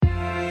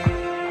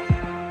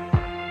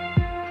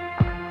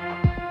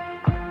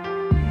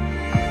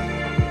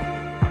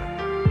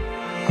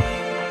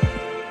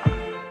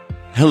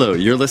Hello,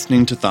 you're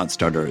listening to Thought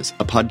Starters,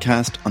 a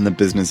podcast on the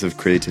business of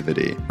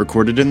creativity,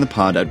 recorded in the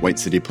pod at White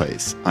City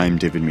Place. I'm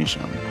David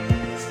Michon.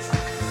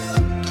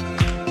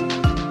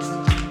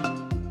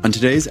 On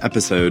today's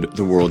episode,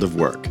 The World of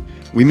Work,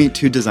 we meet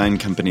two design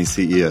company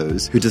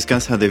CEOs who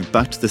discuss how they've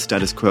bucked the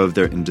status quo of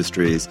their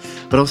industries,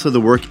 but also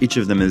the work each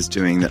of them is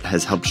doing that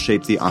has helped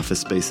shape the office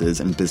spaces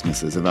and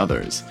businesses of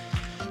others.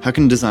 How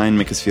can design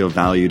make us feel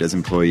valued as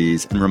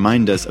employees and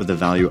remind us of the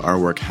value our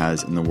work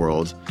has in the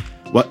world?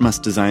 What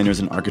must designers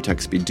and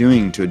architects be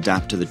doing to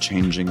adapt to the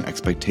changing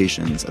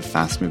expectations of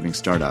fast-moving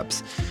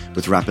startups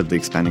with rapidly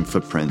expanding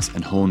footprints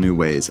and whole new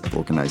ways of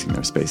organizing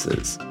their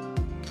spaces?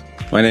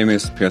 My name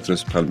is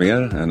Petrus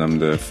Palmer, and I'm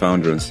the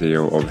founder and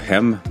CEO of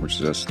Hem, which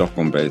is a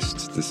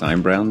Stockholm-based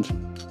design brand.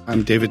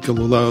 I'm David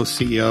Galullo,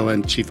 CEO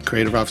and Chief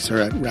Creative Officer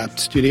at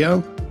Wrapped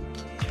Studio.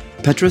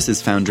 Petrus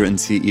is founder and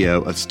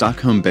CEO of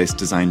Stockholm-based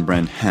design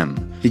brand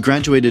Hem. He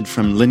graduated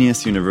from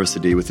Linnaeus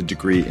University with a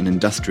degree in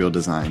industrial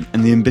design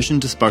and the ambition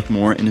to spark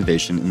more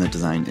innovation in the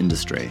design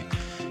industry.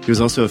 He was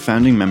also a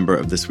founding member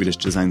of the Swedish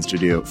design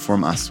studio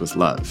Form Us with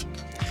Love.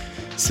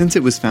 Since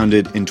it was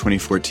founded in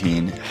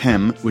 2014,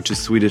 Hem, which is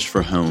Swedish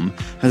for home,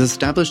 has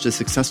established a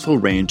successful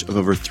range of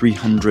over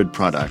 300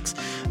 products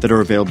that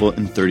are available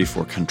in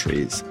 34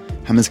 countries.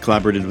 Hem has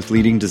collaborated with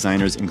leading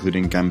designers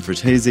including Gam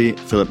Vertesi,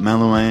 Philip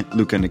Malouin,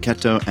 Luca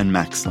Nichetto, and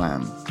Max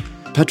Lam.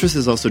 Petrus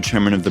is also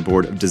chairman of the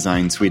board of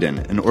Design Sweden,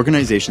 an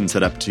organization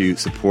set up to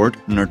support,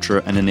 nurture,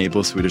 and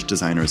enable Swedish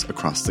designers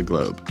across the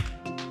globe.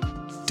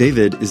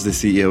 David is the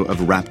CEO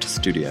of Wrapped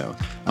Studio,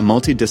 a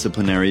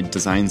multidisciplinary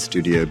design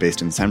studio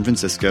based in San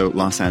Francisco,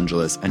 Los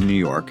Angeles, and New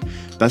York,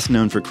 best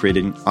known for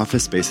creating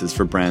office spaces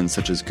for brands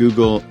such as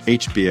Google,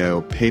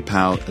 HBO,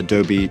 PayPal,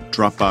 Adobe,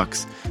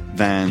 Dropbox,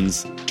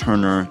 Vans,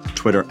 Turner,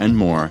 Twitter, and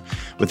more,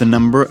 with a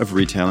number of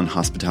retail and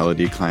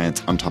hospitality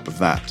clients on top of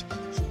that.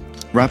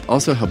 Wrap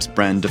also helps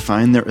brands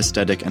define their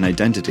aesthetic and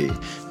identity,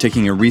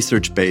 taking a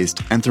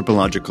research-based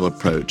anthropological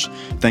approach,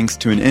 thanks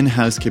to an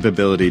in-house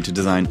capability to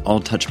design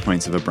all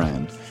touchpoints of a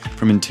brand,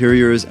 from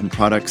interiors and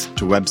products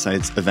to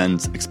websites,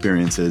 events,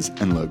 experiences,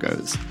 and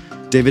logos.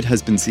 David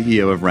has been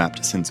CEO of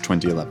Wrapped since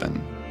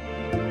 2011.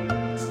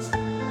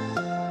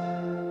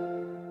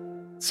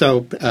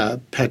 So,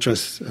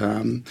 Petrus,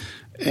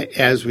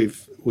 as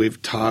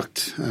we've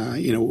talked,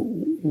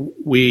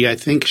 we, I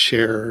think,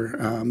 share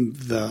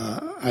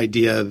the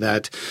idea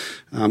that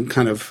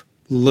kind of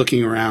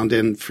looking around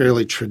in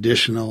fairly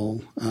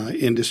traditional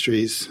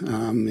industries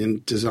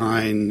in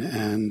design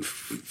and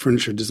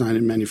furniture design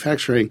and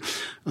manufacturing,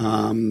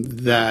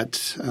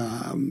 that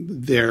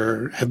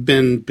there have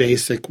been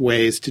basic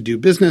ways to do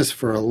business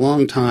for a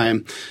long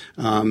time,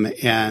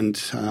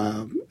 and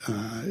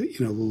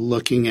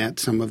looking at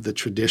some of the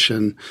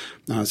tradition,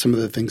 some of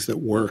the things that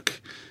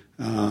work,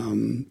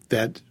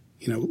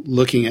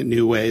 looking at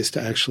new ways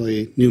to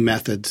actually, new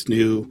methods,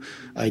 new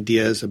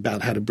ideas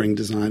about how to bring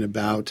design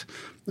about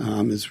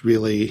is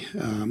really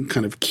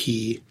kind of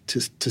key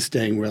to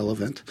staying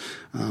relevant.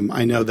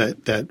 I know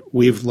that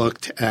we've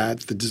looked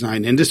at the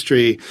design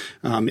industry.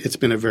 It's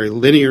been a very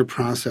linear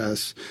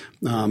process.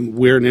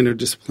 We're an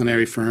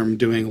interdisciplinary firm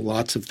doing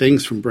lots of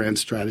things from brand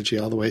strategy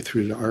all the way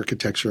through to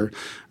architecture.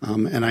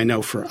 And I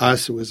know for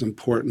us it was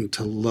important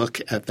to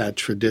look at that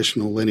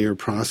traditional linear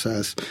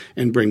process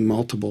and bring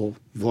multiple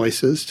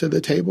voices to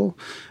the table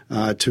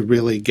to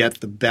really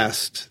get the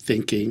best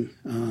thinking.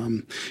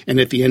 And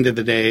at the end of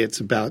the day, it's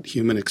about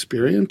human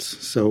experience.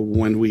 So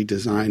when we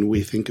design,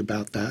 we think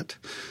about that.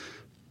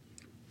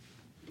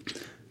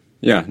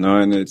 Yeah, no,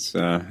 and it's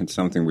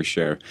something we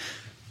share.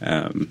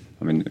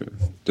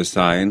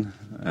 Design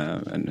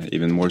and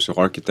even more so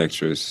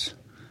architecture is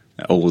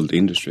old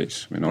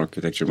industries.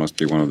 Architecture must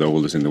be one of the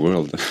oldest in the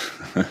world.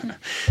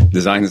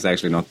 Design is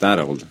actually not that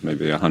old,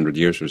 maybe 100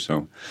 years or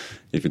so,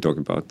 if you talk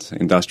about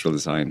industrial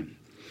design.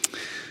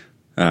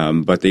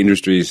 But the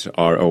industries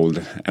are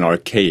old and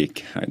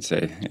archaic, I'd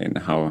say, in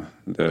how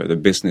the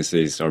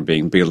businesses are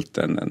being built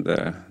and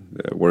the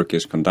work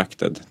is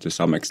conducted to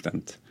some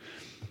extent.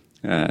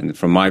 And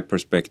from my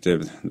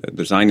perspective, the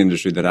design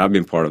industry that I've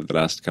been part of the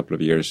last couple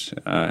of years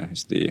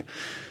is the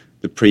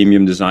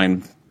premium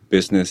design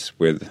business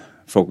with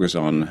focus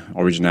on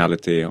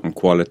originality, on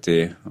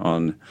quality,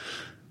 on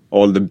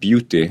all the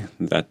beauty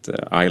that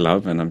I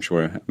love, and I'm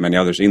sure many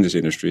others in this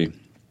industry.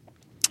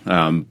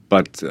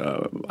 But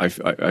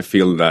I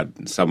feel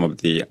that some of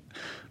the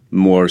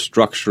more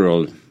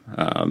structural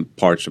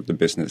parts of the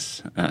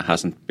business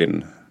hasn't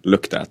been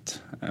looked at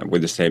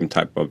with the same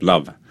type of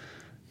love.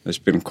 There's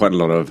been quite a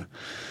lot of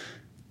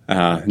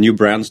new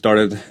brands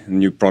started,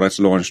 new products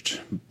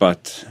launched,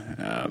 but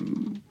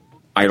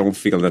I don't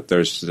feel that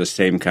there's the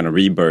same kind of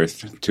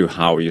rebirth to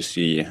how you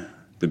see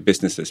the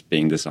businesses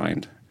being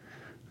designed,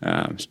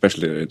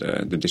 especially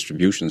the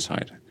distribution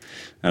side.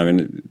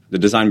 The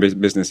design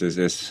business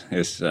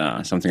is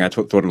something I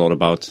thought a lot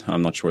about.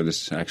 I'm not sure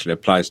this actually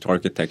applies to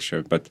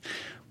architecture, but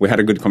we had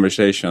a good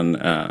conversation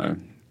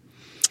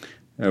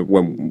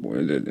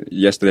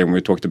yesterday when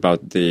we talked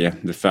about the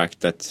fact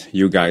that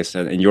you guys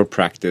in your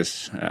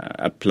practice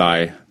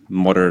apply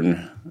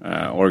modern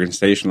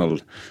organizational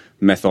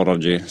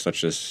methodology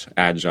such as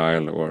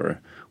agile or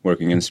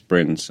working in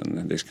sprints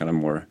and this kind of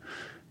more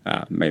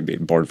maybe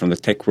borrowed from the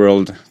tech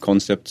world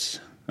concepts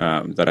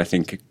that I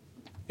think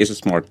is a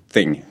smart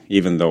thing,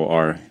 even though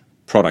our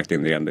product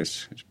in the end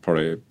is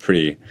probably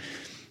pretty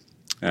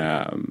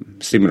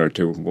similar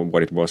to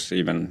what it was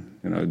even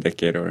a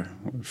decade or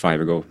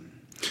 5 ago.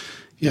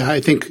 Yeah,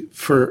 I think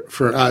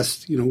for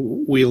us,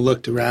 we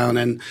looked around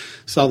and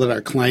saw that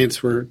our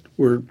clients were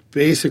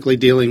basically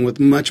dealing with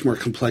much more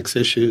complex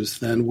issues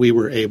than we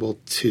were able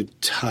to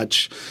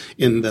touch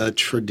in the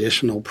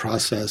traditional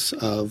process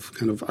of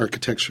kind of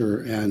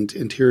architecture and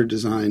interior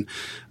design.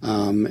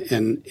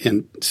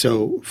 And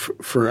so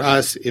for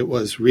us, it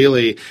was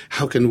really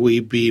how can we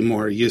be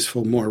more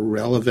useful, more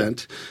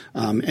relevant,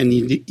 and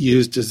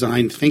use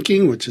design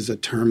thinking, which is a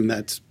term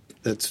that's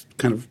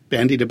kind of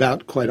bandied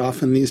about quite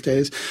often these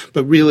days.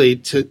 But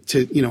really,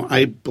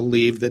 I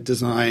believe that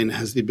design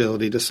has the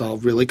ability to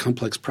solve really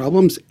complex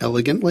problems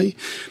elegantly,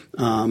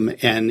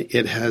 and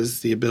it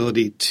has the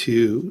ability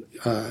to,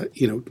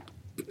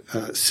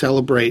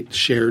 celebrate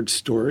shared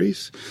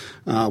stories,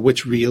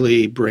 which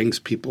really brings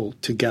people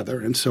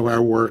together. And so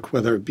our work,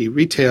 whether it be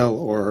retail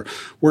or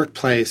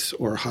workplace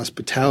or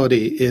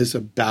hospitality, is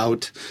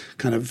about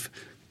kind of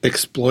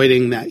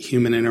exploiting that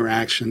human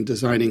interaction,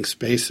 designing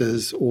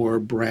spaces or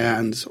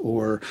brands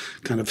or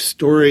kind of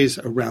stories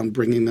around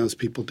bringing those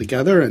people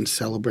together and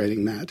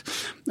celebrating that.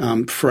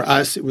 For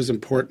us, it was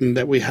important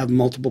that we have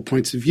multiple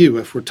points of view.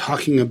 If we're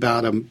talking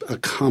about a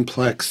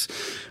complex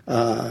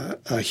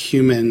a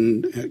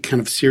human kind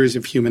of series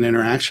of human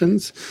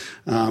interactions,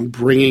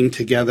 bringing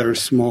together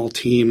small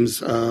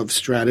teams of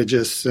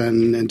strategists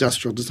and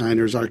industrial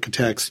designers,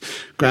 architects,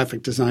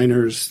 graphic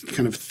designers,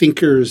 kind of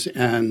thinkers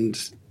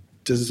and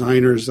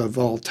designers of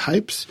all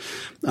types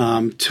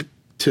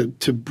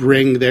to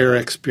bring their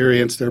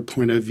experience, their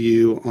point of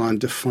view on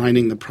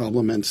defining the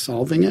problem and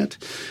solving it,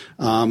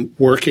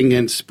 working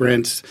in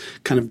sprints,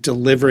 kind of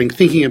delivering,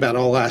 thinking about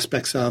all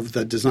aspects of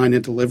the design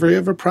and delivery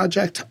of a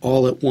project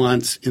all at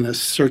once in a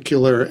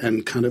circular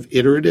and kind of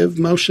iterative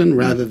motion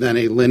rather than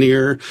a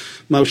linear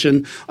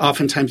motion.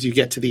 Oftentimes you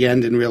get to the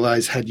end and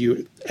realize had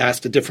you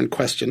asked a different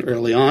question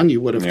early on, you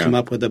would have come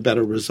up with a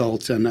better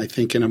result. And I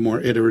think in a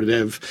more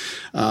iterative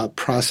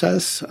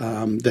process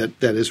that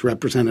is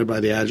represented by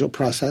the Agile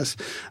process,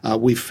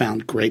 we've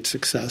found great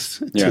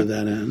success to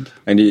that end.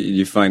 And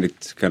you find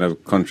it kind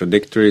of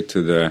contradictory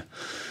to the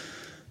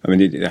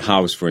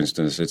house, for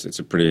instance, it's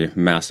a pretty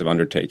massive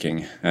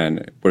undertaking.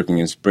 And working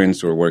in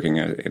sprints or working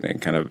in a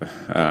kind of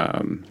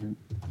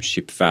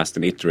ship fast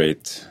and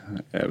iterate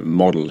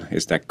model,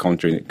 is that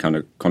kind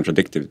of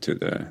contradictory to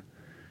the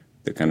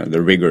kind of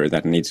the rigor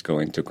that needs to go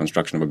into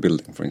construction of a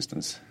building, for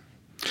instance?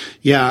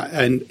 Yeah,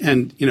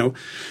 and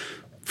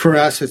for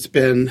us, it's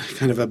been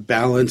kind of a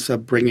balance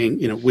of bringing,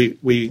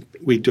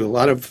 we do a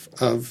lot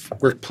of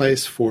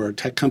workplace for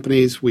tech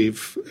companies.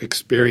 We've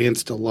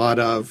experienced a lot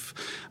of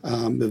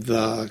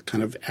the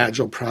kind of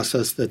agile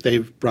process that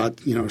they've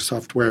brought,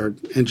 software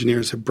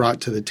engineers have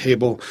brought to the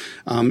table.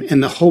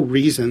 And the whole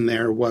reason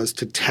there was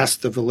to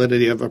test the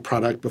validity of a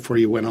product before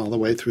you went all the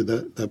way through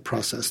the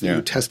process.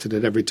 You tested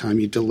it every time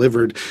you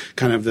delivered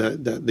kind of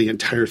the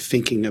entire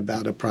thinking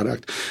about a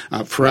product.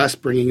 For us,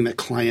 bringing the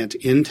client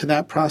into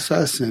that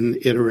process and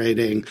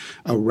iterating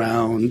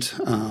around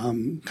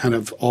kind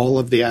of all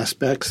of the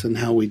aspects and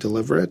how we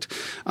deliver it.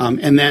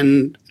 And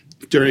then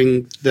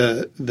during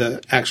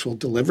the actual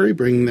delivery,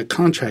 bringing the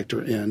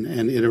contractor in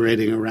and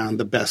iterating around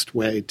the best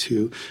way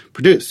to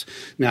produce.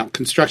 Now,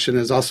 construction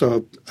is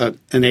also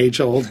an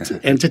age-old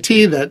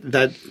entity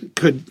that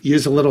could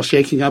use a little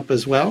shaking up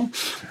as well,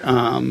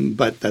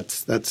 but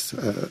that's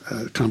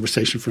a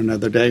conversation for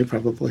another day,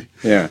 probably.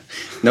 Yeah,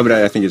 no, but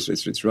I think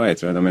it's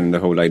right. I mean, the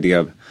whole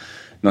idea of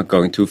not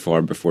going too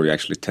far before you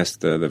actually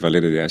test the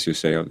validity, as you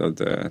say, of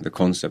the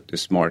concept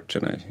is smart,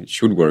 and it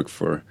should work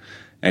for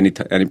any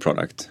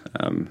product.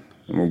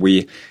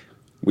 We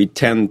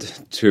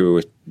tend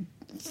to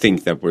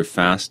think that we're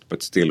fast,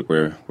 but still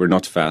we're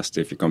not fast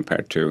if you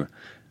compare to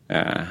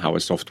how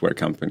a software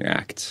company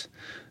acts.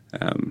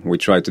 We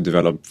try to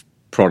develop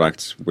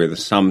products with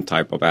some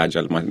type of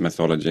agile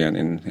methodology and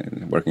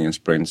in working in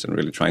sprints and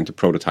really trying to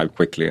prototype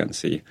quickly and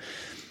see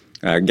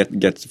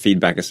get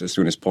feedback as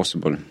soon as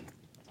possible.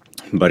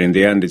 But in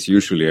the end, it's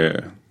usually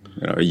a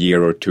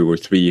year or 2 or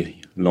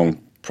 3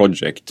 long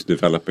project to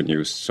develop a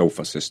new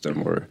sofa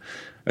system or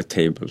a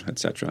table,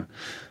 etc.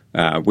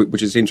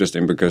 Which is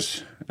interesting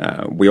because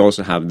we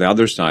also have the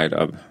other side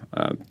of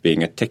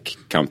being a tech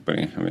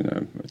company. I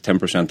mean,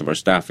 10% of our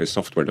staff is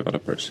software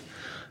developers.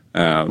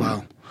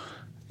 Wow.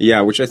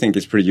 Yeah, which I think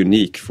is pretty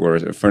unique for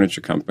a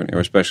furniture company, or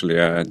especially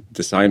a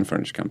design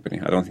furniture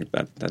company. I don't think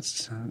that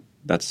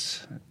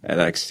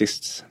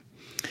exists.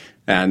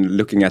 And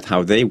looking at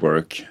how they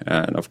work,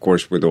 and of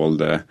course with all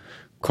the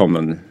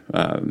common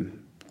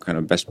kind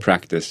of best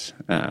practice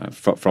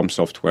from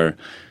software,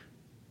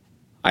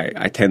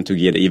 I tend to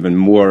get even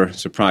more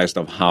surprised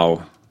of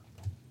how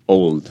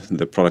old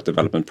the product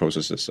development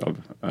processes of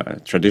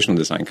traditional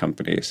design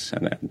companies,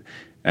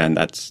 and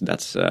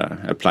that's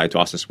applied to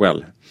us as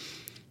well.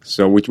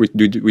 So we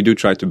do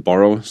try to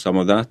borrow some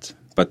of that,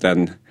 but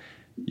then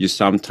you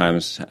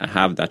sometimes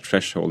have that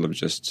threshold of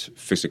just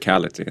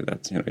physicality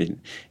that, you know,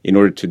 in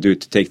order to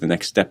take the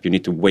next step, you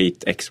need to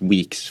wait X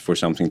weeks for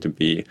something to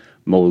be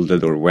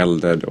molded or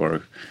welded,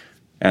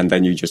 and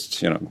then you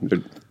just, you know,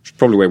 there's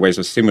probably ways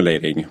of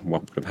simulating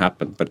what would have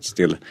happened, but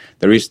still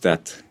there is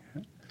that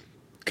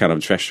kind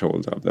of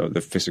threshold of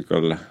the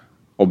physical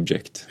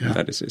object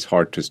that is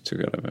hard to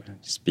kind of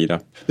speed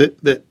up.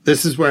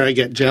 This is where I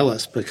get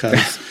jealous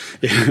because,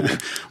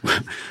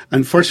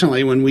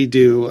 unfortunately, when we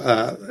do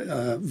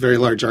very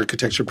large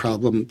architecture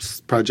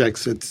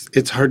projects,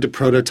 it's hard to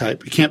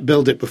prototype. You can't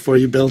build it before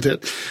you build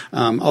it.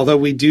 Although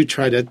we do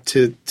try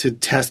to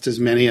test as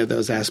many of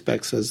those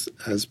aspects as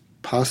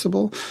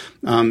possible,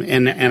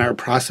 and our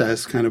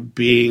process kind of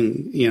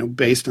being, you know,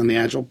 based on the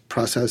Agile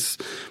process,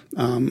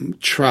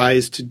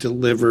 tries to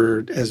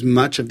deliver as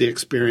much of the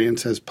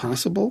experience as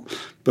possible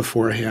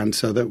beforehand,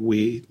 so that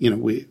we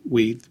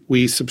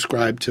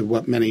subscribe to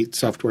what many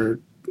software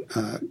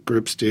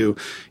groups do,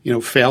 you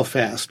know, fail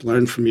fast,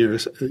 learn from your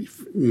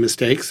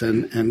mistakes,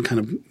 and kind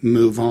of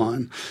move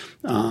on.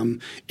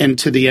 And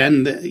to the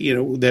end, you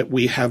know, that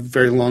we have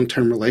very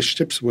long-term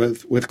relationships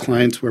with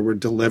clients where we're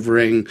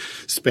delivering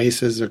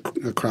spaces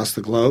across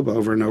the globe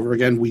over and over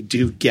again. We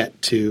do get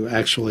to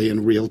actually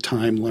in real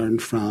time learn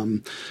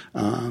from,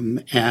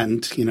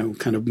 and, you know,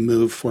 kind of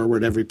move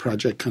forward. Every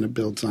project kind of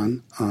builds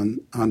on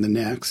the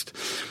next.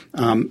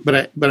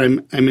 But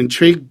I'm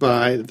intrigued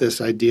by this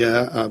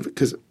idea of,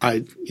 because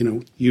I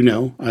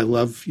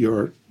love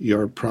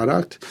your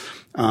product,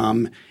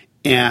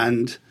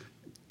 and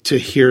to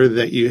hear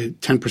that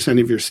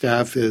 10% of your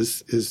staff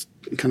is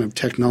kind of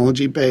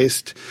technology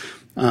based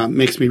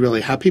makes me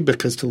really happy,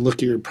 because to look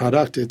at your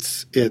product,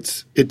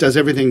 it does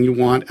everything you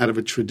want out of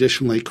a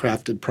traditionally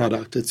crafted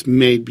product. It's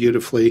made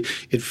beautifully.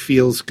 It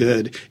feels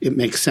good. It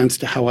makes sense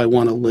to how I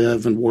want to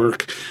live and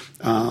work.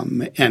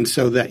 And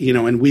so that, you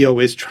know, and we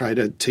always try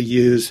to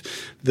use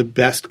the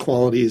best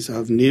qualities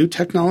of new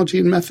technology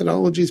and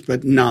methodologies,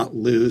 but not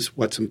lose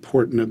what's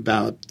important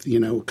about, you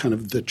know, kind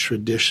of the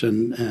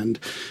tradition,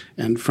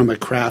 and from a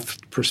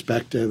craft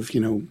perspective,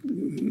 you know,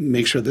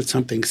 make sure that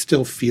something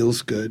still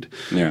feels good.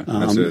 Yeah,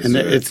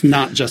 it's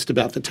not just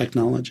about the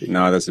technology.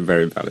 No, that's a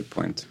very valid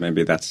point.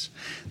 Maybe that's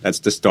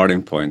the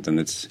starting point, and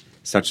it's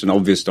such an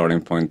obvious starting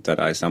point that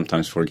I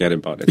sometimes forget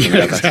about it.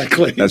 Yeah,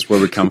 exactly. That's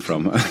where we come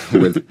from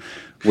with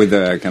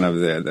the kind of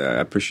the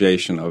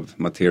appreciation of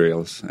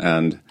materials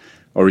and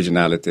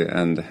originality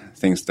and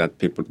things that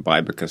people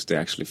buy because they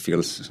actually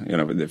feel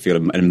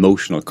an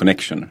emotional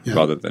connection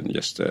rather than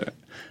just a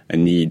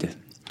need.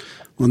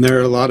 Well,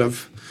 there's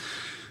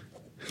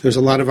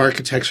a lot of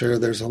architecture.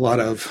 There's a lot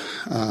of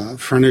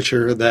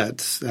furniture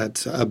that's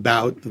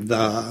about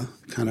the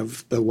kind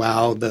of the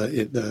wow, the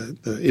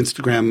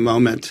Instagram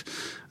moment.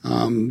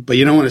 But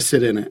you don't want to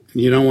sit in it.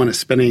 You don't want to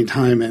spend any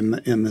time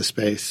in the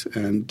space.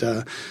 And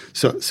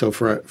so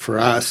for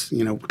us,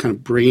 you know, kind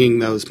of bringing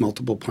those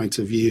multiple points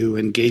of view,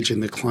 engaging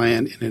the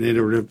client in an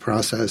iterative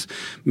process,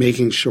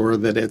 making sure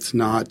that it's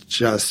not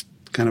just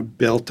kind of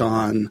built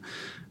on,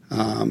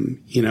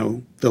 you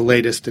know, the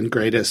latest and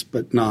greatest,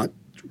 but not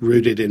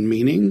rooted in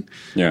meaning.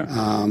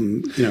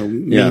 Means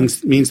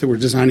that we're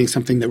designing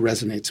something that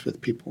resonates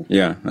with people.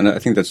 Yeah, and I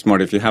think that's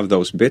smart. If you have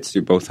those bits,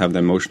 you both have the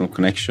emotional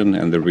connection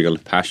and the real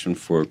passion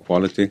for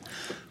quality,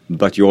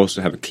 but you also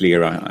have a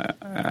clear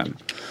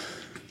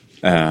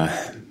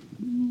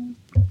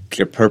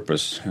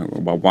purpose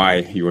about why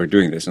you are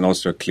doing this, and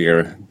also a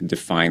clear,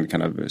 defined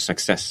kind of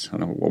success. You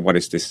know, what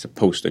is this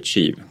supposed to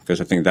achieve? Because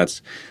I think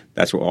that's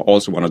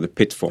also one of the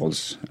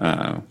pitfalls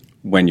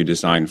when you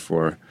design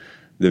for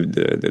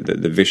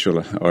the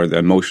visual or the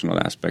emotional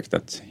aspect,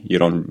 that you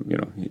don't, you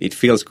know, it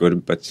feels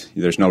good, but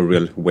there's no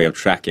real way of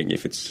tracking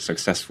if it's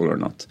successful or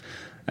not.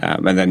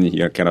 And then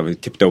you're kind of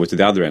tipped over to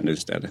the other end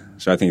instead.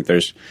 So I think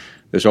there's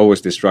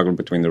always this struggle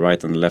between the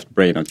right and the left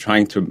brain of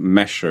trying to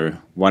measure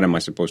what am I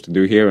supposed to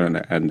do here,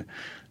 and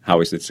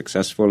how is it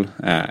successful,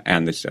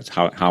 and it's just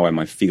how am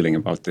I feeling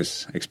about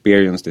this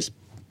experience, this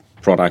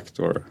product,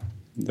 or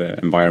the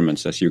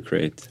environments as you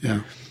create.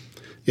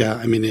 Yeah.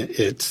 I mean,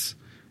 it's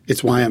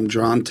why I'm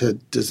drawn to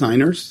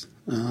designers,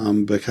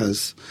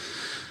 because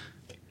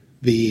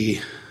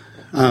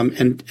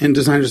and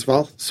designers of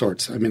all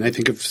sorts. I mean, I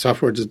think of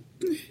software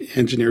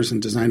engineers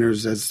and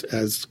designers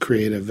as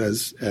creative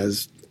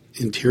as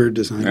interior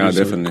designers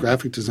or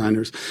graphic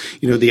designers.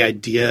 You know, the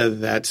idea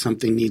that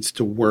something needs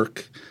to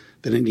work,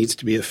 that it needs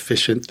to be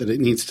efficient, that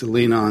it needs to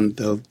lean on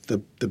the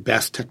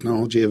best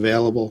technology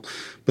available,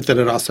 but that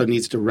it also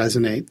needs to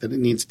resonate, that it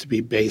needs to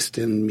be based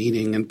in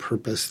meaning and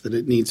purpose, that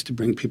it needs to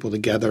bring people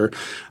together.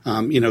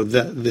 You know,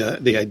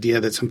 the idea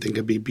that something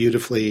could be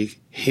beautifully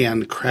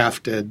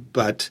handcrafted,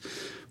 but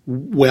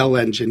well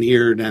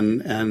engineered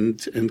and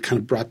kind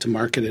of brought to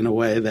market in a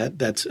way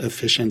that's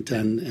efficient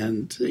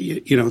and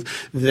you know,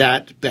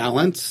 that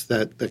balance,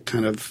 that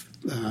kind of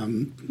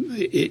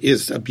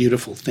is a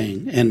beautiful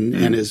thing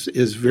and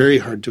is very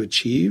hard to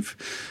achieve.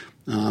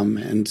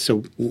 And so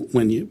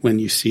when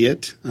you see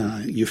it,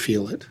 you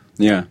feel it.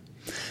 Yeah,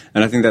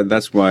 and I think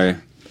that's why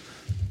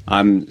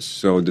I'm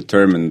so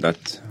determined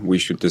that we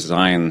should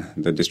design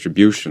the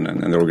distribution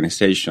and the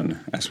organization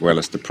as well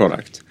as the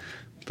product,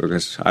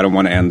 because I don't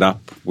want to end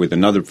up with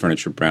another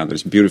furniture brand that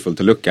is beautiful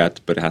to look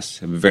at but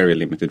has a very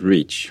limited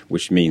reach,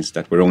 which means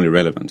that we're only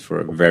relevant for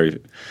a very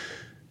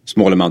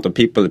small amount of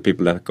people, the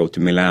people that go to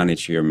Milan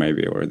each year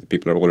maybe, or the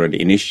people are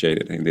already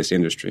initiated in this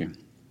industry.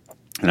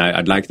 And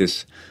I'd like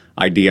this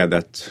idea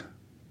that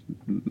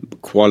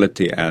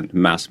quality and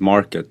mass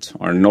market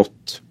are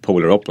not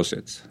polar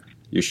opposites.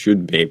 You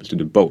should be able to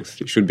do both.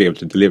 You should be able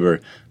to deliver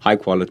high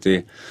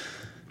quality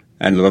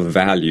and a lot of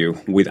value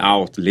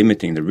without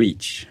limiting the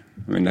reach.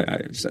 I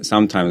mean,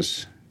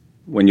 sometimes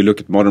when you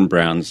look at modern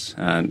brands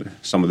and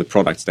some of the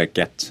products that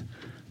get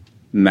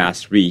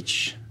mass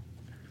reach,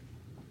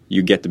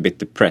 you get a bit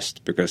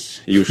depressed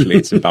because usually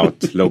it's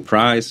about low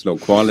price, low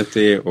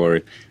quality,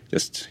 or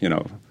just,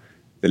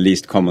 the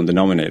least common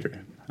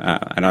denominator.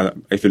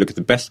 If you look at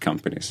the best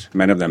companies,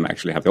 many of them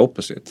actually have the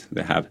opposite.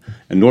 They have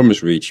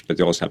enormous reach, but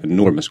they also have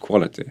enormous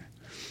quality.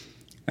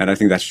 And I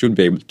think that should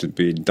be able to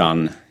be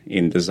done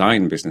in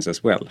design business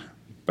as well.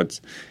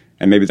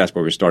 And maybe that's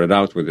where we started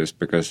out with this,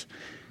 because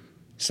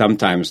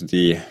sometimes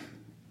the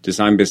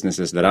design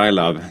businesses that I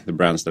love, the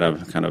brands that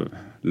I've kind of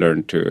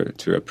learned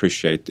to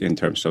appreciate in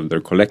terms of their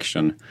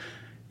collection,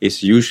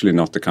 is usually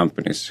not the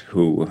companies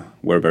who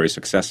were very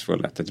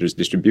successful at the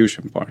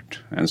distribution part.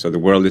 And so the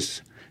world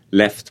is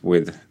left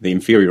with the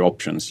inferior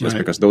options just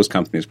because those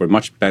companies were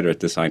much better at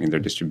designing their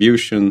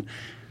distribution,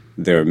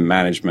 their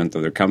management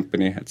of their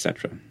company,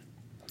 etc.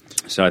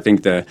 So I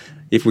think that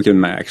if we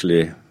can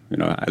actually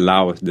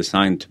allow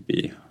design to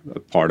be a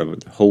part of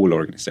the whole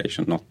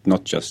organization,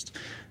 not just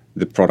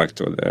the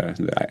product or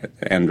the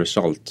end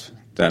result,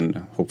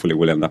 then hopefully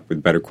we'll end up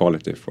with better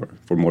quality for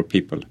more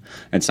people.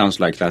 And it sounds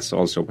like that's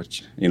also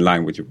in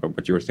line with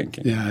what you're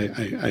thinking. Yeah,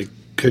 I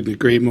couldn't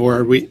agree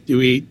more.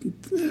 We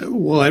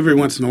every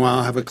once in a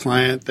while have a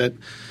client that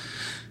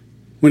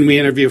when we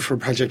interview for a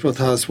project will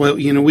tell us, well,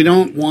 we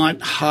don't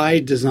want high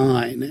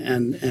design,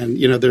 and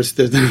there's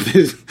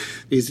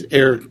these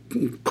air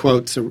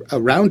quotes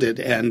around it,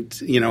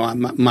 and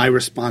my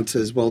response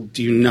is, well,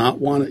 do you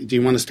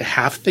want us to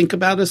half think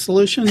about a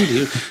solution?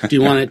 Do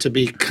you want it to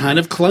be kind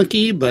of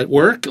clunky but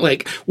work?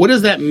 Like, what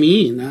does that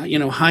mean?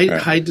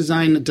 High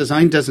design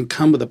doesn't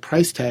come with a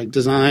price tag.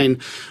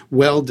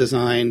 Well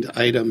designed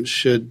items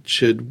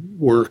should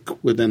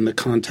work within the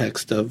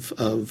context of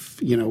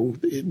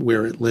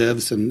where it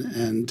lives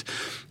and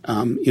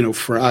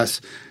for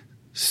us,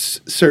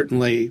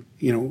 certainly,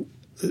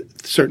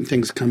 certain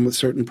things come with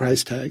certain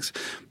price tags.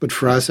 But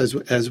for us,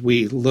 as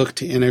we look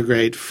to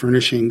integrate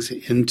furnishings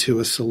into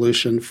a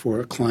solution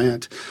for a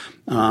client,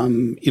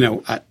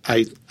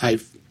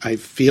 I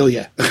feel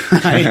you.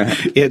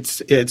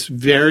 It's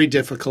very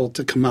difficult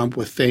to come up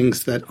with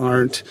things that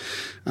aren't,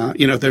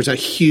 there's a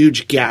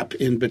huge gap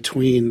in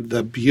between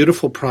the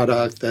beautiful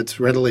product that's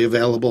readily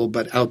available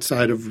but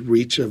outside of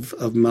reach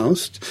of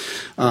most,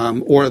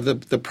 or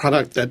the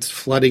product that's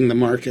flooding the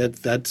market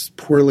that's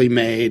poorly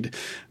made,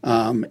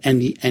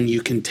 and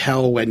you can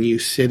tell when you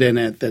sit in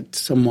it that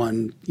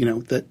someone,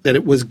 that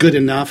it was good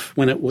enough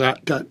when it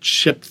got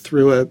shipped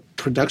through a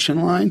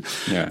production line,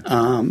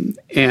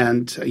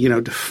 and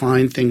to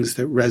find things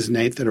that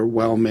resonate, that are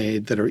well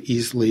made, that are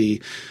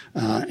easily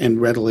and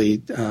readily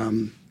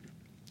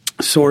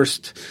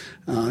sourced.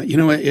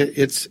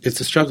 It's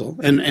a struggle,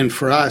 and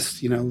for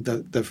us,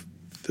 the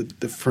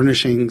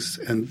furnishings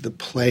and the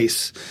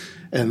place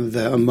and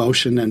the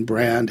emotion and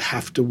brand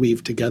have to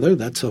weave together.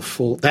 That's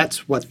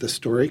what the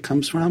story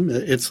comes from.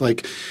 It's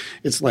like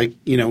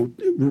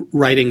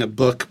writing a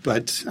book,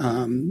 but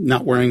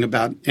not worrying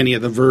about any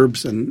of the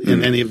verbs and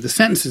any of the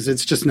sentences.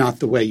 It's just not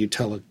the way you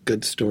tell a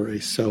good story.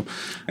 So,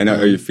 and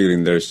are you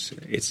feeling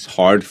it's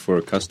hard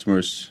for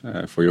customers,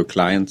 for your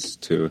clients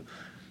to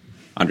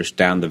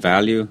understand the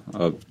value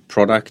of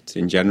product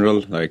in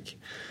general? Like,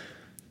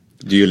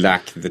 do you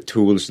lack the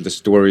tools, the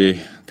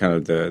story, kind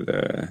of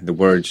the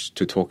words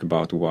to talk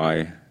about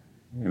why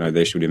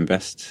they should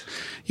invest?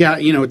 Yeah,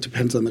 it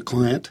depends on the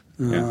client.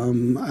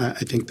 I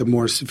think the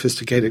more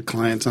sophisticated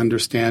clients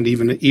understand,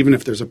 even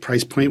if there's a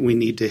price point we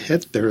need to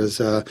hit, there's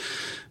a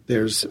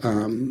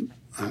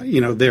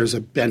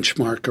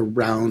benchmark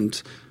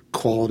around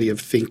quality of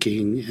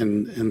thinking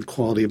and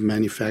quality of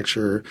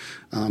manufacture,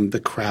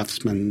 the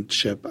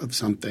craftsmanship of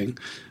something.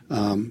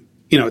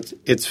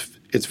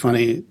 It's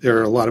funny. There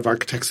are a lot of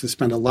architects that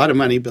spend a lot of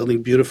money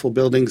building beautiful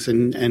buildings,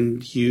 and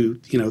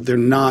they're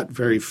not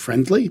very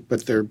friendly,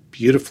 but they're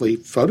beautifully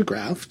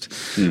photographed.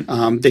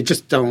 They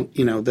just don't.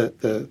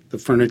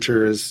 The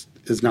furniture is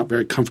not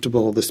very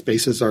comfortable. The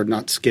spaces are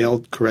not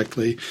scaled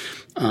correctly.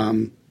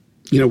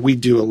 We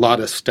do a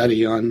lot of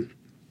study on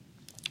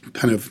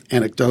kind of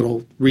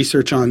anecdotal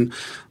research on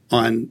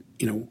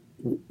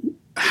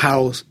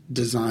how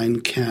design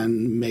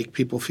can make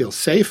people feel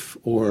safe,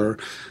 or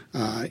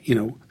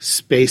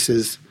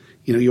spaces.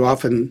 You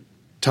often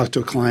talk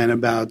to a client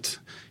about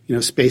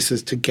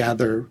spaces to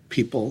gather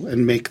people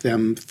and make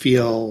them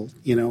feel,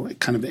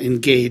 kind of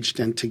engaged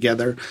and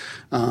together.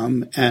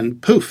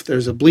 And poof,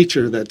 there's a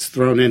bleacher that's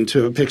thrown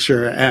into a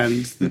picture,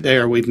 and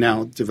there we've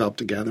now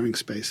developed a gathering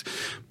space.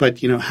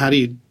 But, how do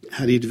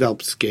you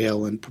develop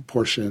scale and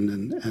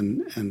proportion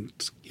and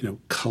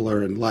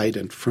color and light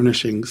and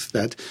furnishings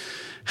that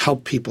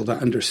help people to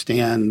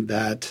understand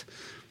that,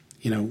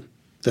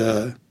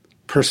 the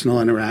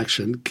personal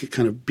interaction,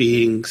 kind of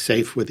being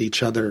safe with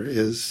each other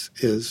is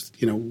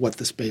what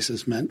the space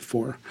is meant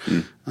for.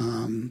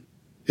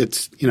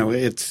 It's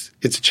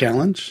a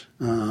challenge,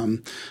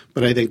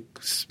 but I think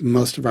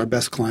most of our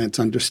best clients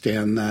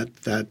understand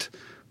that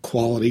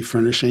quality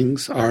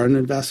furnishings are an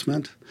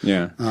investment.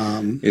 Yeah,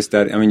 is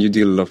that? I mean, you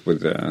deal a lot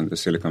with the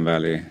Silicon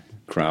Valley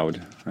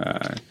crowd.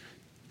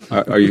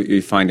 Are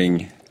you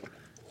finding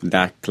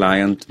that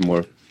client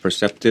more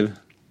perceptive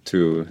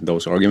to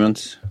those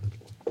arguments?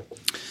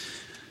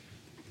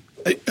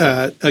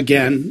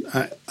 Again,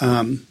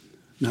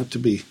 not to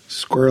be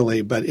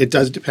squirrely, but it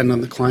does depend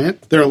on the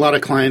client. There are a lot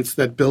of clients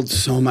that build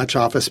so much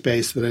office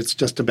space that it's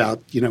just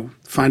about,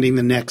 finding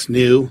the next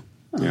new.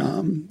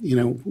 Yeah.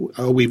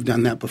 We've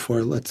done that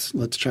before. Let's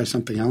try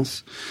something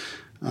else.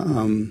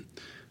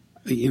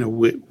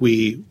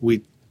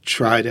 We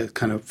try to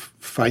kind of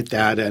fight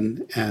that,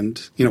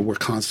 and we're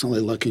constantly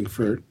looking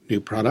for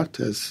new product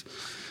as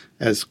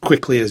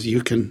quickly as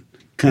you can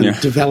kind of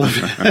develop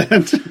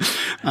it.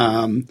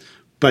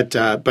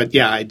 But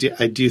yeah, I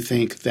do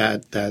think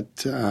that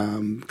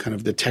kind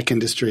of the tech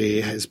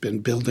industry has been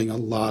building a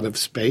lot of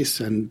space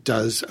and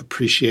does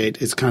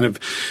appreciate. It's kind of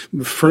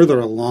further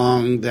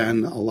along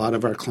than a lot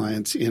of our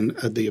clients in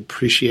the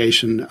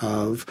appreciation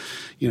of,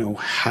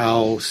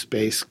 how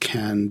space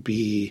can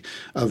be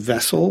a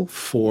vessel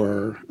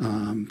for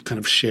kind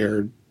of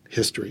shared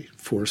history,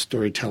 for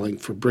storytelling,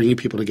 for bringing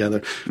people together,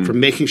 for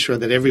making sure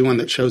that everyone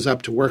that shows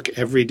up to work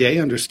every day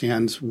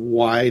understands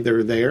why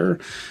they're there,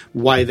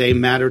 why they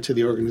matter to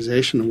the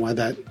organization, and why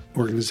that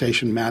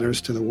organization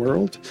matters to the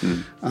world.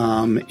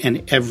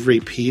 And every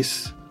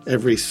piece,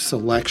 every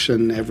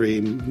selection,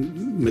 every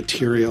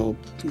material,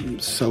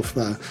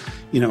 sofa,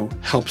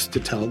 helps to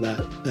tell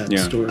that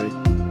story.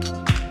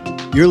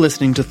 You're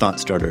listening to Thought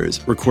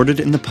Starters, recorded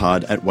in the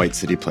pod at White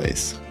City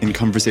Place. In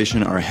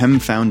conversation are Hem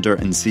founder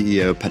and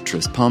CEO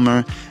Petrus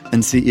Palmer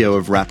and CEO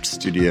of Wrapped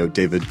Studio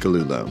David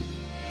Gallulo.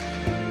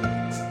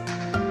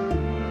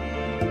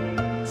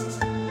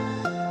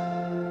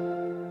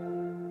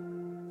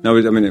 No,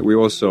 I mean, we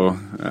also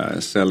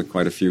sell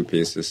quite a few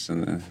pieces,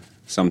 and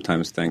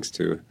sometimes thanks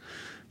to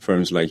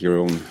firms like your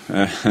own,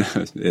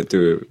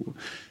 to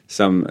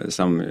some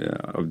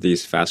of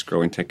these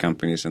fast-growing tech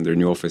companies and their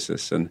new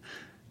offices. And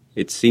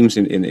it seems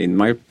in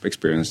my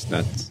experience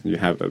that you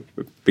have a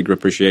bigger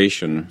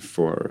appreciation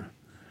for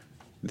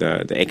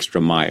the extra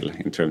mile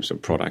in terms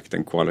of product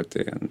and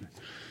quality. And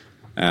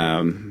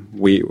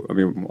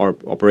our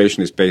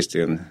operation is based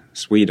in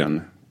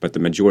Sweden, but the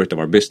majority of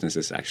our business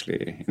is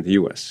actually in the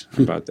U.S.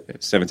 About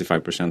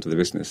 75% of the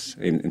business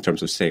in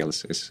terms of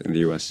sales is in the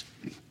U.S.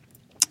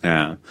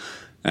 And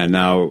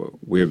now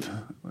we're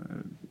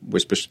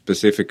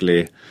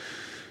specifically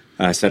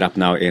set up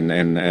now in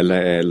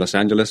Los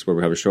Angeles, where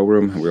we have a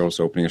showroom. We're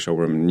also opening a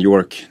showroom in New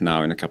York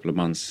now in a couple of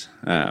months.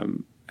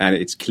 And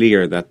it's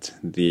clear that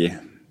the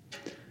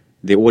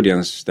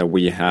audience that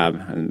we have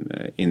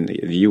in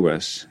the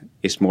US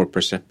is more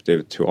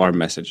perceptive to our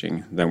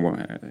messaging than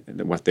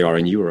what they are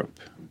in Europe,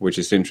 which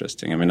is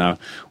interesting. I mean, now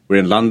we're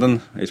in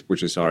London,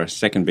 which is our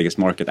second biggest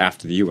market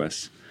after the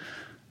US,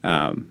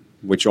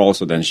 which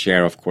also then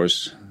share, of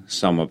course,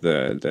 some of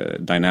the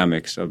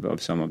dynamics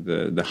of some of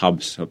the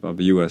hubs of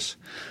the US.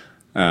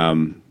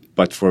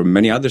 But for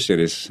many other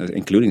cities,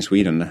 including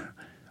Sweden,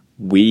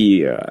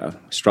 we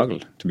struggle,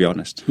 to be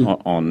honest,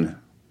 on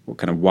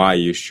kind of why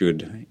you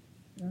should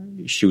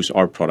choose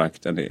our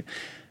product and,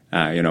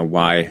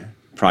 why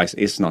price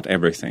is not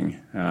everything.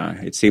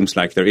 It seems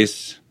like there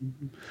is,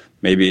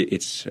 maybe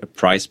it's a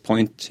price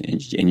point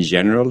in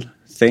general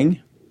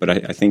thing, but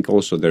I think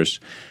also there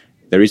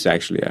is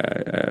actually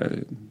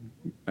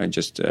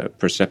just a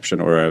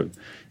perception or a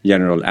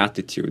general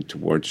attitude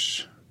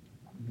towards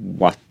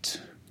what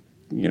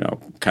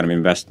kind of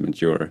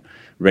investment you're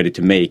ready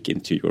to make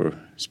into your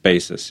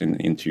spaces,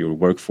 into your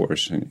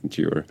workforce, and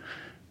into your,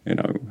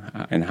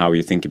 and how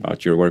you think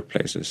about your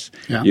workplaces.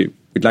 Yeah.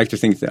 We'd like to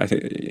think that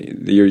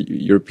the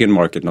European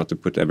market, not to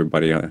put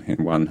everybody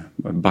in one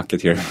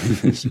bucket here,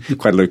 there's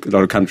quite a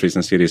lot of countries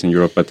and cities in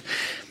Europe, but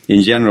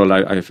in general,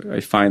 I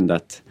find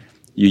that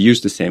you use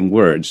the same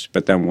words,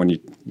 but then when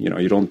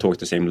you don't talk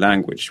the same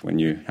language when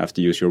you have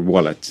to use your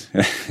wallet,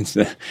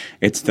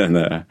 it's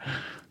then.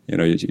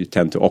 You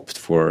tend to opt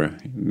for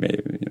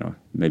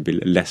maybe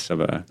less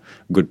of a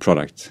good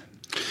product.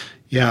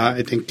 Yeah,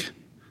 I think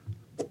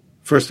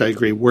first I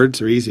agree.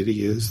 Words are easy to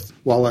use.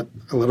 Wallet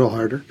a little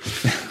harder.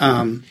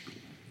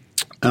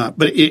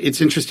 But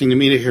it's interesting to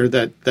me to hear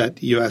that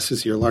U.S.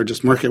 is your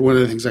largest market. One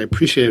of the things I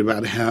appreciate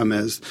about HEM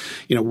is,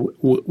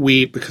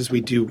 we because we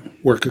do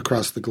work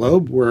across the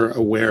globe, we're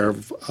aware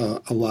of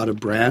a lot of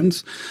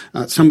brands,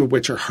 some of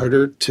which are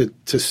harder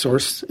to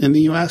source in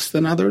the U.S.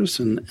 than others,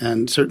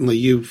 and certainly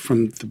you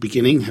from the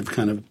beginning have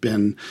kind of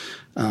been,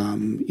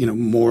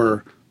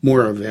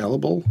 more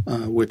available,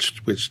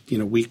 which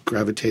we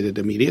gravitated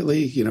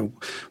immediately.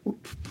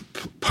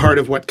 Part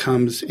of what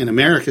comes in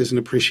America is an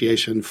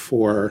appreciation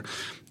for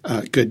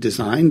good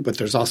design, but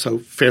there's also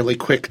fairly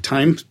quick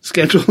time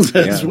schedules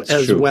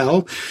as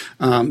well.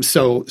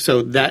 So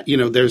that,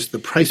 there's the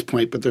price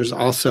point, but there's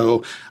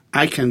also,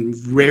 I can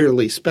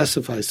rarely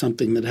specify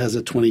something that has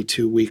a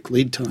 22-week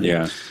lead time.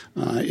 Yeah.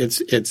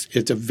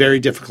 It's a very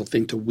difficult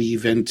thing to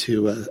weave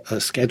into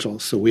a schedule.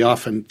 So we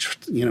often,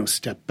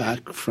 step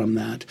back from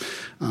that.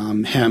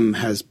 HEM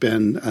has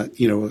been,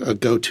 a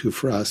go-to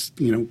for us,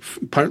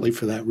 partly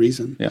for that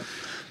reason. Yeah.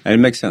 And it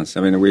makes sense.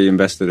 I mean, we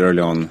invested early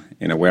on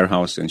in a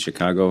warehouse in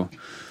Chicago.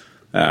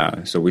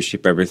 So we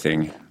ship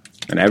everything,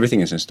 and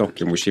everything is in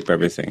stock, and we ship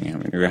everything. I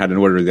mean, we had an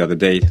order the other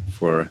day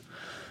for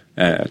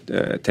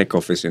a tech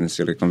office in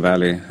Silicon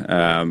Valley,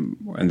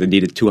 and they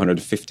needed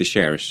 250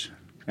 shares.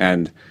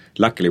 And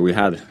luckily, we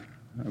had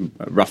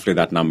roughly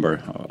that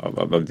number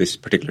of this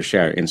particular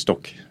share in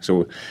stock.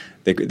 So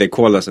they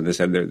called us and they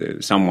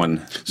said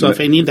someone... So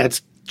if I need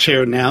that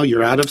chair now,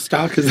 you're out of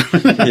stock?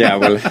 Yeah,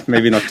 well,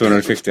 maybe not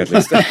 250 at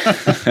least.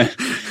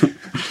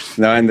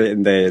 No,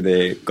 and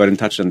they got in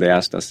touch and they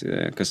asked us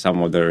because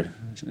some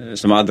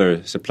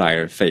other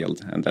supplier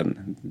failed, and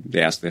then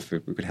they asked if we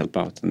could help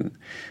out, and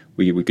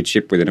we could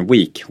ship within a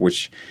week,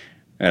 which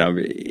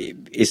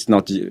is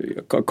not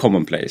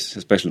commonplace,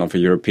 especially not for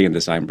European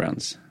design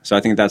brands. So I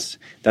think that's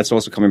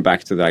also coming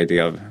back to the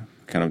idea of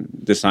kind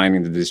of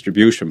designing the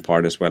distribution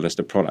part as well as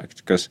the product,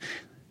 because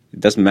it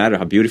doesn't matter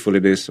how beautiful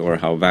it is or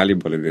how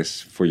valuable it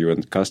is for you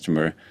and the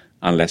customer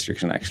unless you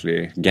can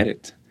actually get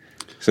it.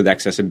 So the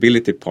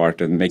accessibility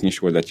part and making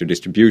sure that your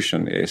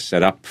distribution is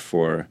set up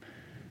for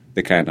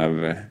the kind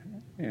of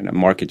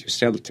market you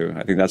sell to,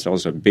 I think that's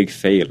also a big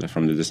fail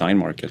from the design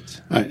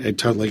market. I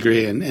totally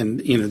agree, and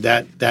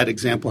that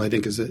example I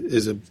think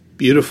is a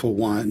beautiful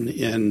one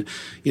in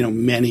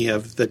many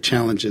of the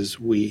challenges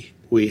we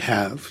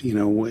have.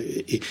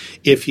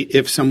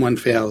 If someone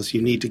fails,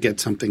 you need to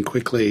get something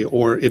quickly,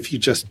 or if you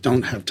just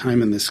don't have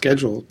time in the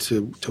schedule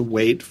to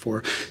wait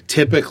for.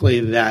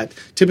 Typically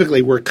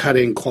we're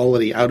cutting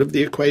quality out of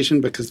the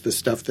equation because the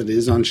stuff that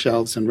is on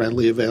shelves and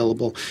readily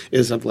available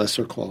is of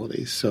lesser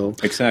quality. So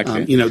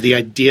exactly, the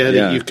idea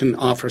that you can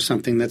offer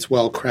something that's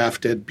well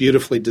crafted,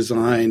 beautifully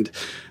designed,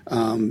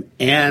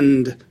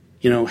 and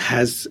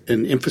has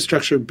an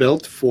infrastructure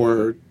built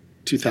for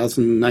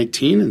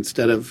 2019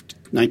 instead of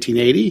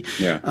 1980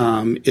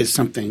 is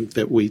something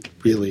that we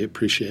really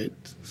appreciate.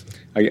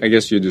 I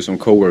guess you do some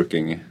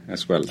co-working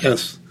as well.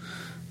 Yes.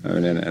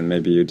 And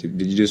maybe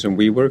did you do some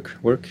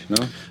WeWork work?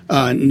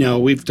 No? No,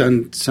 we've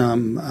done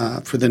some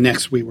for the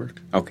next WeWork.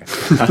 Okay.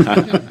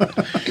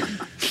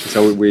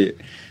 So we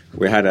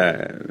had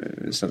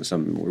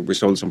we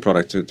sold some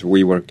product to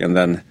WeWork, and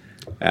then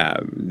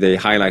they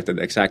highlighted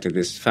exactly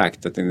this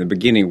fact that in the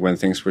beginning, when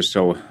things were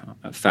so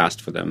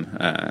fast for them,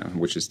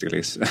 which it still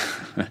is,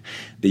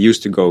 they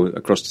used to go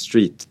across the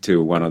street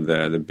to one of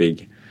the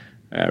big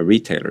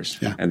retailers,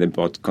 and they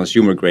bought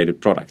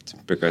consumer-graded product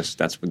because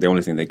that's the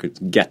only thing they could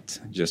get.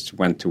 Just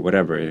went to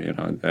whatever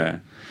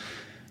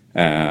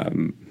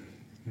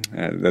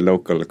the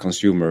local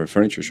consumer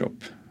furniture shop,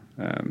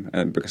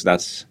 and because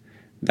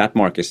that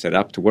market is set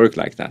up to work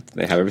like that.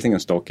 They have everything in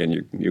stock, and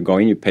you go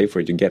in, you pay for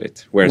it, you get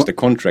it. Whereas the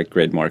contract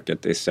grade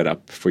market is set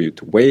up for you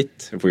to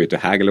wait, for you to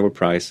haggle over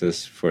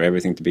prices, for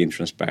everything to be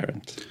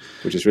intransparent,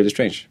 which is really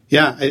strange.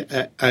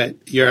 Yeah,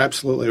 you're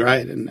absolutely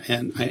right, and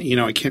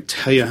I can't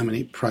tell you how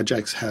many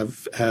projects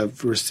have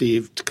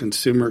received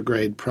consumer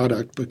grade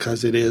product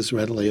because it is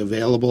readily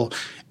available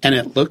and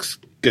it looks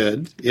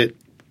good. It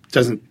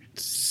doesn't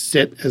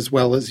sit as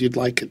well as you'd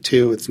like it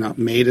to. It's not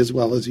made as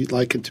well as you'd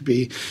like it to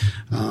be,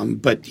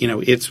 but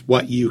it's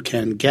what you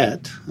can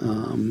get,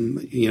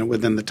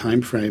 within the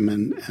time frame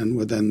and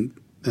within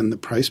the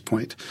price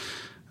point,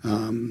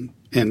 and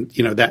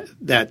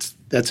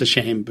that's a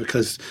shame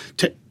because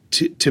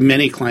to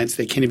many clients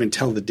they can't even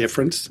tell the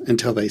difference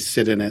until they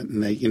sit in it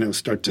and they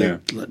start to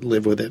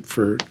live with it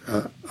for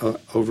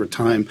over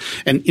time.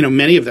 And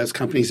many of those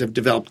companies have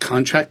developed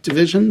contract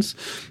divisions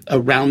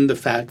around the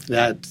fact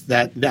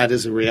that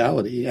is a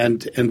reality.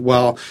 And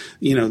while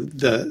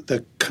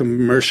the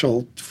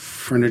commercial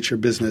furniture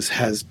business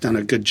has done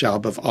a good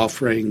job of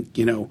offering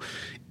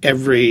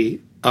every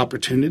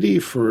opportunity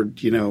for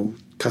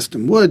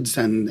custom woods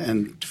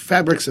and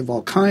fabrics of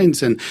all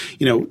kinds. And,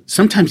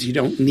 sometimes you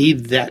don't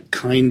need that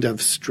kind of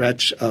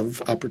stretch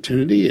of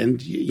opportunity. And,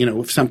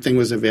 if something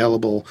was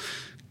available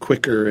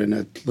quicker in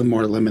a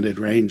more limited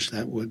range,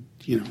 that would,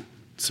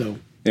 so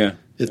yeah,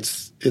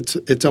 it's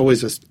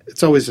always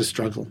a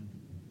struggle.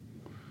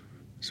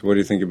 So what do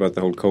you think about the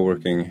whole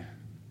co-working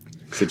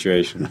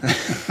situation?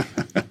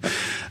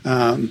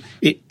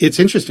 It's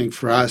interesting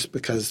for us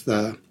because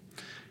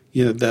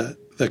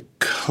the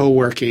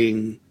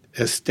co-working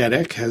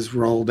aesthetic has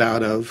rolled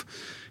out of,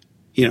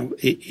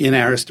 in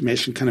our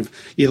estimation, kind of,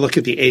 you look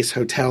at the Ace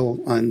Hotel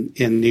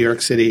in New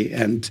York City,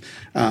 and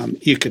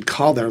you could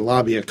call their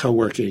lobby a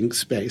co-working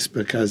space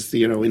because,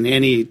 in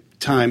any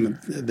time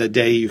of the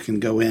day you can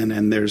go in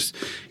and there's,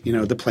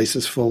 the place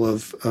is full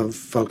of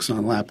folks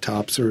on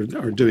laptops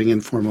or doing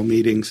informal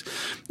meetings.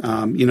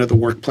 The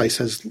workplace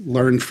has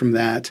learned from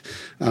that.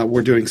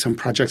 We're doing some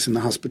projects in the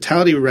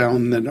hospitality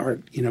realm that are,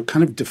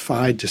 kind of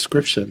defy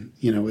description.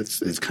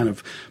 It's kind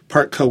of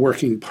part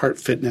co-working, part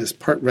fitness,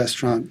 part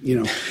restaurant.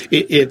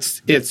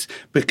 It's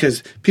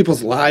because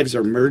people's lives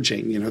are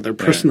merging, their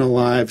personal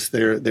lives,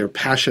 their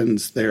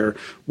passions, their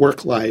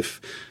work life.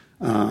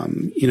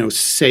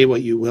 Say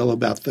what you will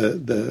about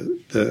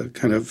the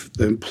kind of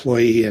the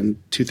employee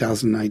in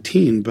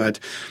 2019, but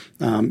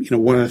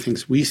one of the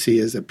things we see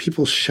is that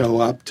people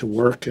show up to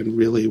work and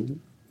really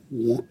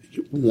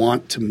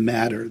want to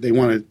matter. They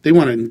want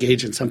to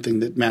engage in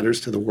something that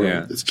matters to the world.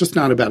 Yeah. It's just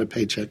not about a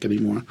paycheck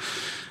anymore.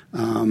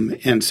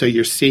 And so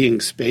you're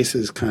seeing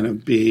spaces kind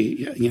of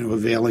be,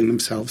 availing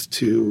themselves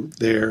to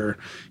their,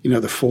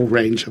 the full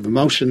range of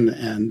emotion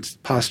and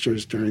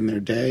postures during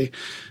their day.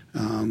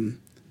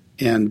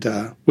 And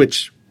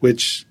which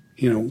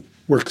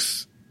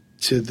works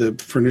to the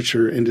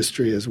furniture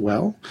industry as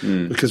well,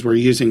 because we're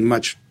using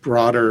much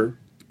broader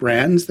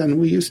brands than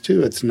we used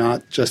to. It's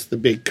not just the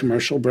big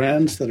commercial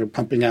brands that are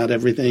pumping out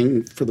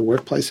everything for the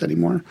workplace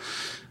anymore,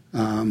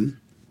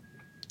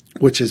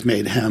 which has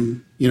made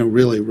Hem,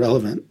 really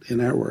relevant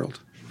in our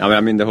world.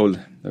 I mean,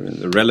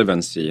 the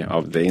relevancy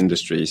of the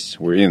industries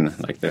we're in,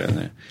 like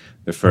the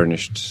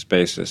furnished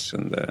spaces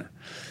and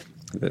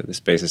the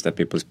spaces that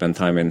people spend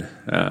time in.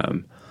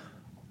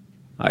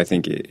 I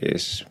think it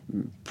is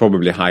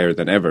probably higher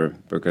than ever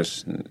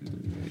because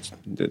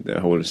the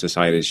whole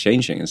society is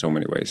changing in so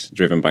many ways,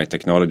 driven by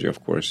technology,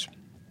 of course.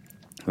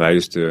 I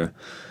used to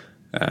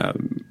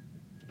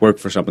work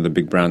for some of the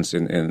big brands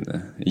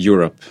in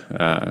Europe,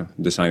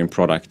 designing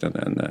product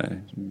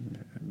and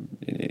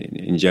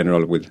in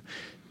general with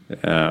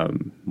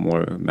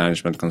more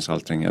management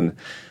consulting. And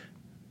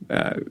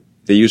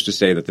they used to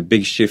say that the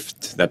big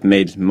shift that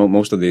made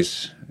most of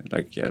these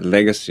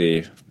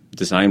legacy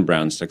design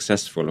brands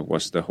successful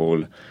was the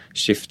whole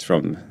shift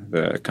from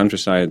the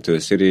countryside to the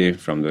city,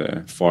 from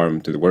the farm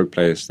to the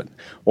workplace. That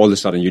all of a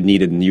sudden you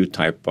needed a new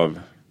type of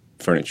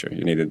furniture.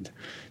 You needed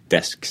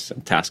desks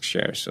and task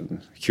chairs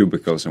and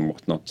cubicles and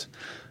whatnot.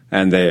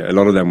 And a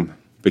lot of them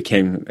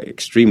became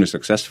extremely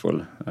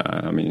successful.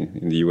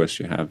 In the US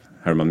you have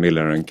Herman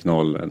Miller and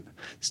Knoll and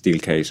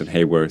Steelcase and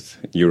Hayworth.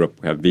 In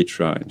Europe we have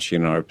Vitra and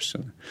Shinarps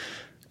and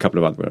a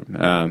couple of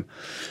other.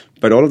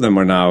 But all of them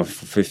are now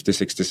 50,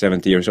 60,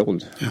 70 years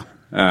old.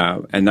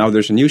 Yeah. And now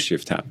there's a new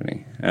shift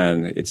happening.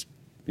 And it's,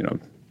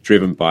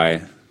 driven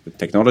by the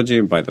technology,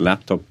 by the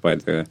laptop, by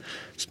the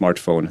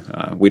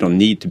smartphone. We don't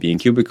need to be in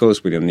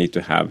cubicles. We don't need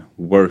to have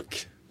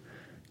work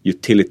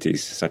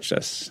utilities such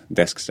as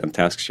desks and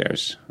task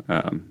chairs,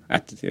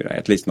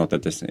 at least not in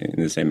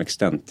the same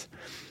extent.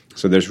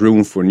 So there's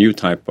room for new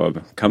type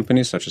of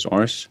companies such as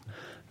ours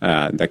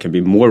that can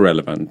be more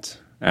relevant.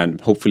 And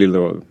hopefully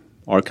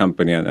our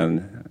company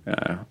and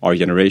our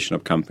generation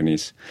of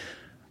companies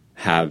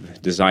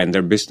have designed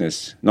their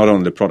business, not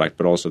only the product,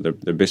 but also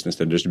their business,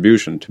 their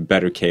distribution, to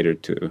better cater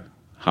to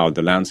how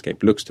the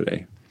landscape looks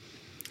today.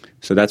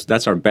 So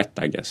that's our bet,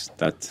 I guess,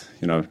 that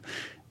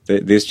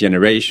this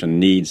generation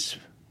needs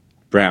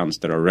brands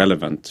that are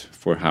relevant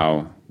for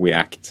how we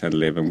act and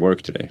live and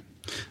work today.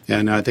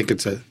 Yeah, no, I think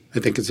it's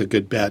a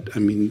good bet. I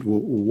mean,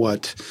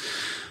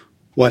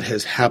 what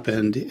has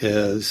happened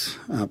is,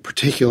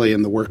 particularly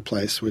in the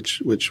workplace,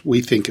 which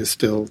we think is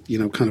still,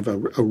 kind of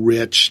a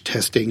rich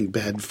testing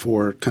bed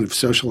for kind of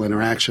social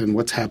interaction,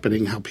 what's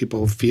happening, how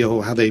people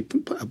feel, how they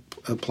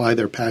apply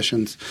their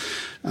passions.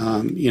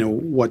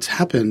 What's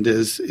happened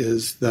is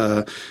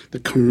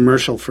the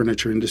commercial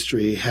furniture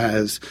industry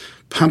has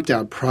pumped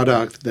out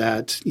product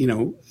that,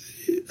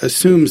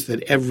 assumes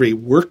that every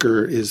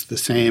worker is the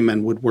same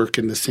and would work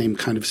in the same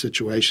kind of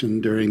situation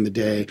during the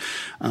day.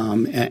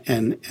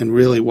 And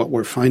really what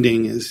we're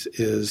finding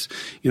is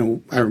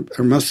our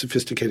most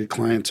sophisticated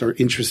clients are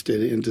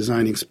interested in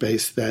designing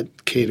space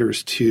that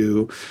caters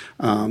to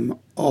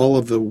all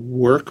of the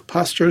work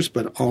postures,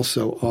 but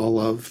also all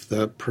of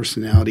the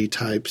personality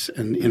types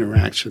and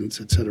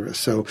interactions, et cetera.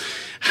 So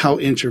how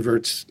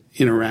introverts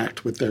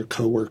interact with their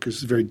coworkers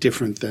is very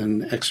different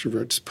than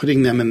extroverts.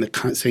 Putting them in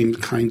the same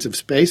kinds of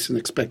space and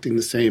expecting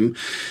the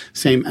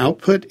same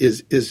output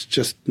is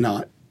just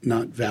not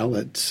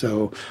valid.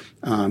 So,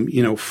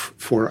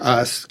 for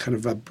us,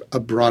 kind of a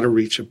broader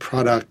reach of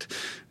product,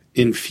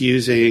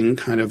 infusing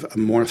kind of a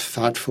more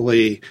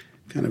thoughtfully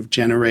kind of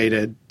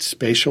generated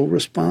spatial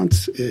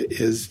response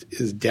is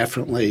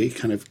definitely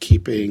kind of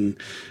keeping,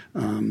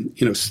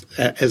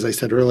 as I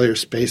said earlier,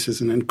 space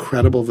is an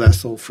incredible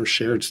vessel for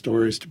shared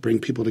stories to bring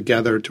people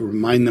together, to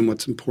remind them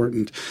what's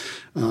important.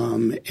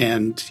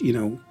 And,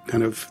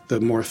 kind of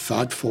the more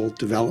thoughtful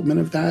development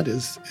of that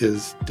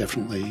is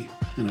definitely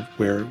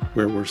where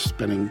we're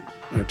spending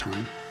our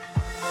time.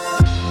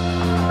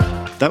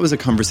 That was a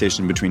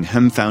conversation between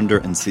Hem founder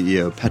and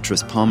CEO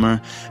Petrus Palmer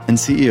and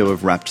CEO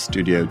of Wrapped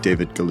Studio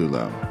David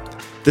Gallulo.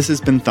 This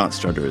has been Thought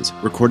Starters,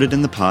 recorded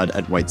in the pod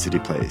at White City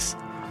Place.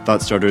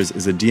 Thought Starters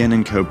is a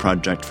DN & Co.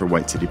 project for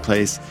White City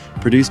Place,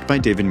 produced by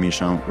David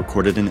Michon,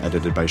 recorded and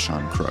edited by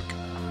Sean Crook.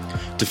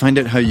 To find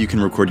out how you can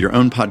record your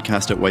own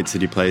podcast at White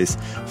City Place,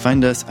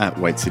 find us at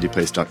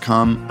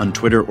whitecityplace.com, on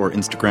Twitter or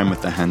Instagram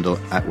with the handle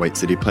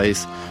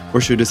 @WhiteCityPlace, or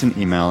shoot us an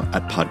email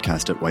at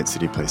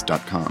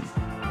podcast@whitecityplace.com.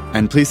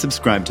 And please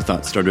subscribe to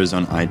Thought Starters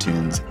on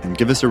iTunes, and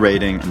give us a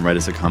rating and write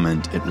us a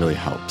comment. It really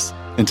helps.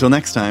 Until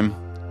next time.